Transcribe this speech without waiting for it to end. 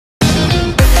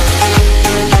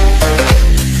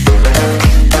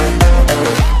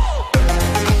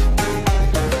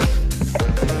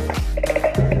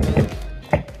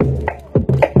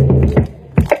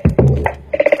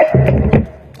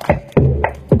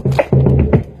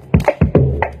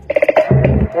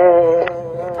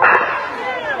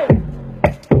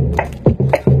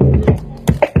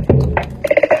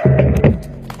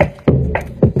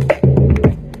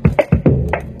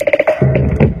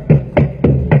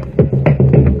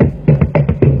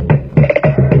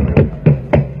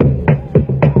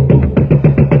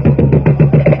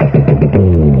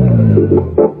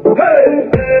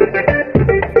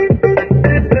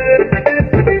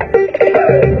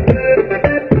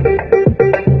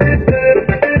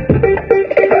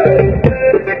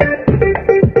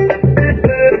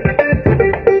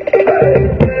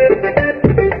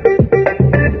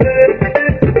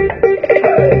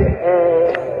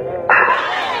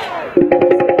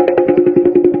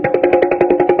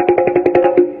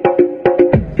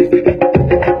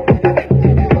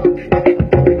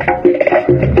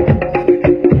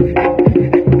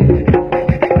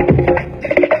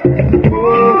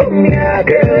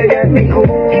mi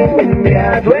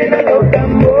cumbia, suenan los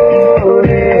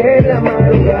tambores en la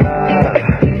madrugada.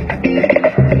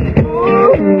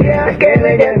 Cumbia, que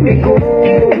bella es mi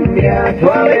cumbia,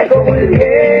 suave como el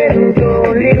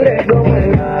viento, libre como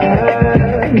el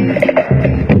mar.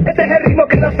 Este es el ritmo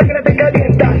que la sangre te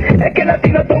calienta, es que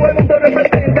latino todo el mundo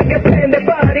representa, que prende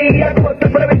party, agota,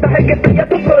 preventa, el que estalla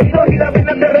tus oídos y la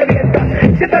vena te revienta.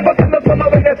 Si estás gozando, toma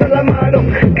veces en la mano,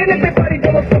 que en este party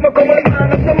todos somos como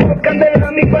hermanos, somos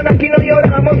candela, mi pana, aquí no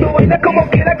lloramos, tú bailas como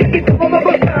quieras, que aquí todos nos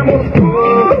gozamos.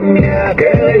 Cumbia, que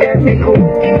bella es mi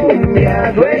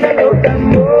cumbia, suenan los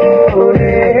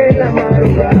tambores en la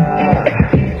madrugada.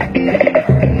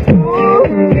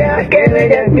 Cumbia, que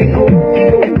bella es mi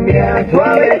cumbia,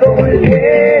 suave como el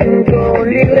viento,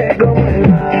 libre como el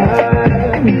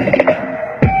mar.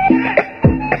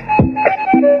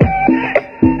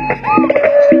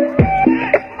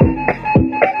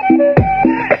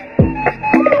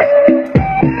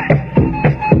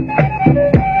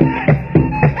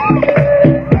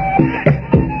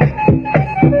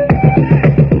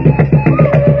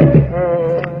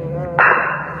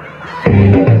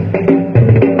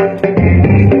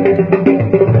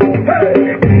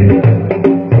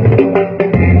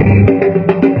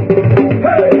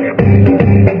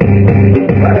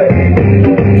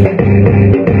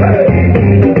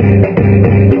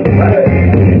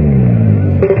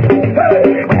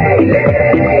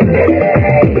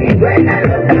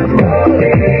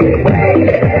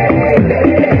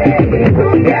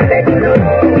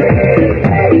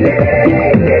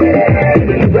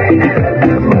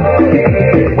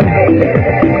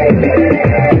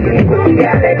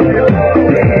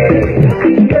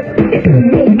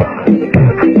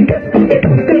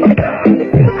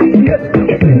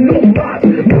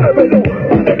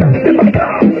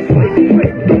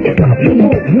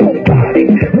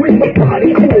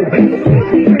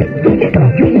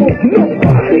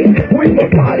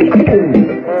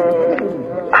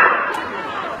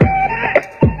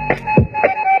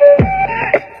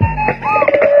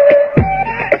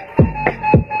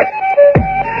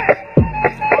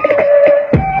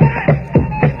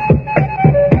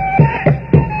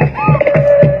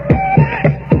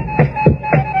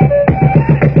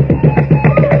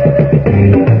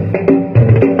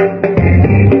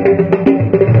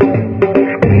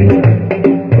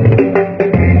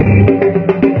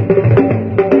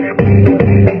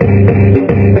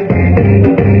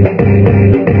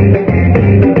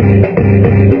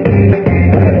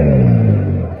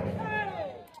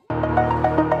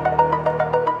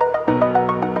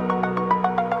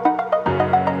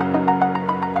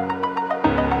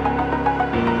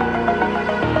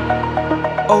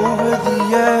 Over the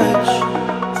edge,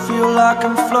 feel like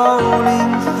I'm floating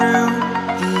through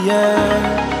the air.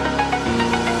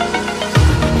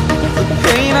 The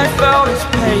pain I felt is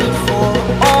paid for,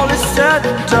 all is said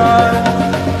and done.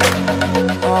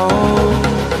 Oh,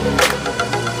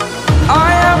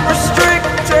 I am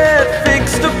restricted,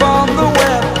 fixed upon the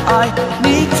web. I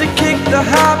need to kick the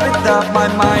habit that my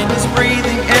mind is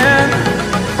breathing in.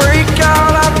 Break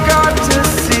out, I've got to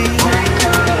see.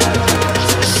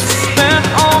 Spent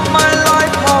all my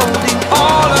life holding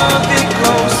all of it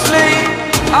closely.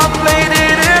 I played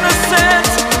it innocent,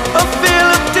 a feel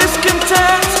of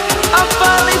discontent. I'm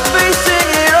finally facing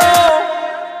it all,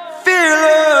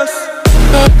 fearless.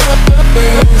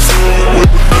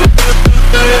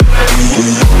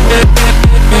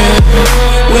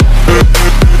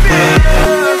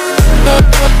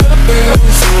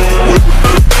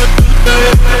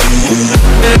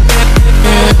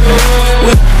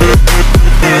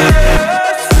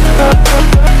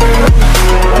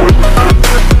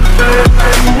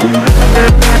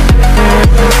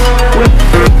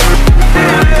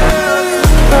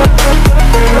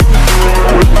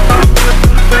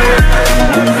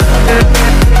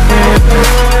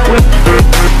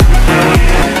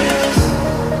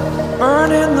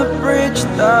 Burning the bridge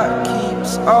that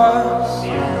keeps us.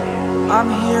 I'm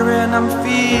here and I'm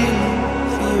feeling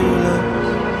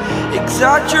fearless.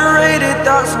 Exaggerated,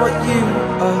 that's what you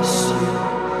assume.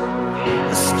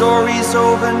 The story's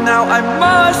over now, I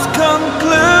must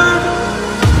conclude.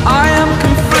 I am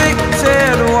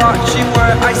conflicted, watching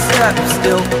where I step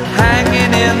still, hanging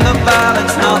in the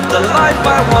balance. Not the life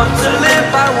I want to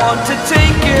live, I want to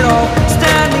take it all.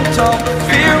 Standing tall,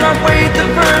 fear outweighed the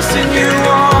person you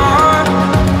are.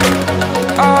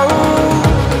 Oh,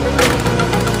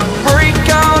 break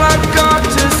out, I've got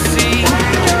to see.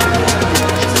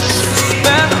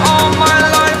 Spent all my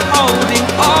life holding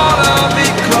all of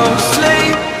it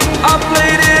closely. I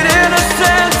played it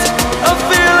innocent, a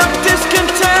feel of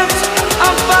discontent.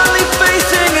 I'm finally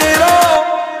facing it all,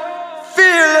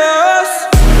 fearless.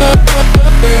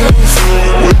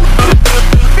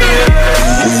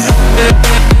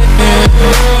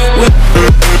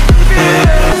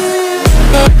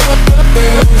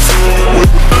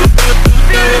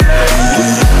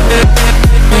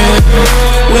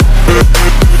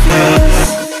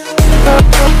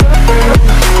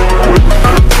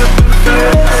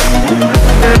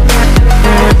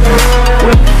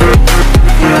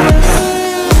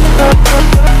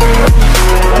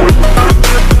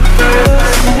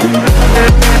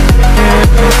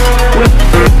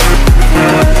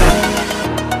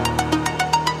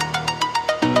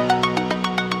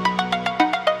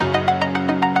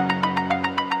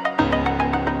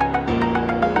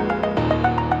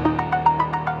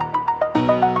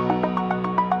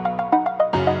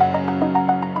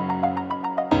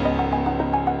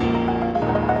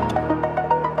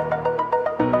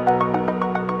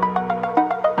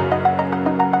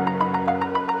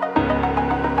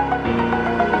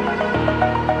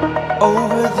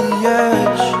 over the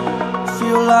edge.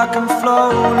 Feel like I'm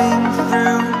floating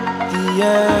through the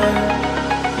air.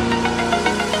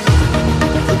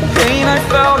 The pain I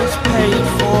felt is paid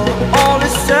for, all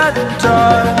is said and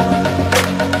done.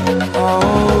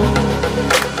 Oh,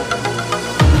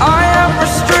 I am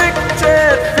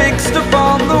restricted, fixed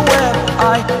upon the web.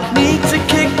 I need to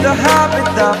kick the habit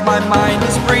that my mind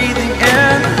is breathing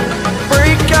in.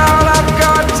 Break out, I've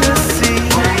got to see.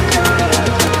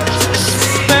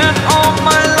 Spent all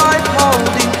my life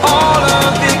holding all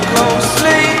of it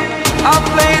closely. I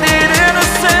played it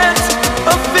innocent,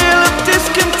 a feel of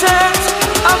discontent.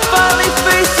 I'm finally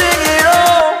facing it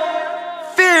all,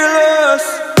 fearless.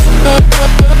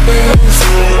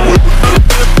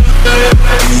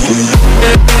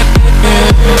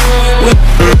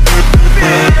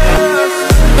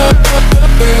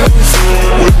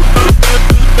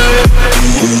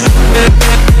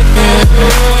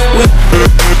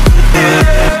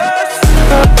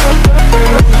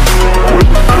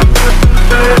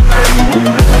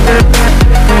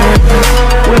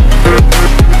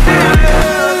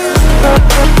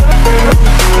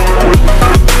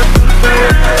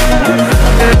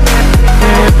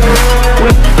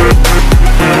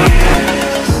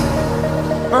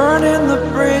 Burning the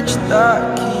bridge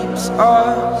that keeps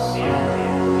us.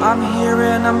 I'm here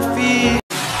and I'm feeling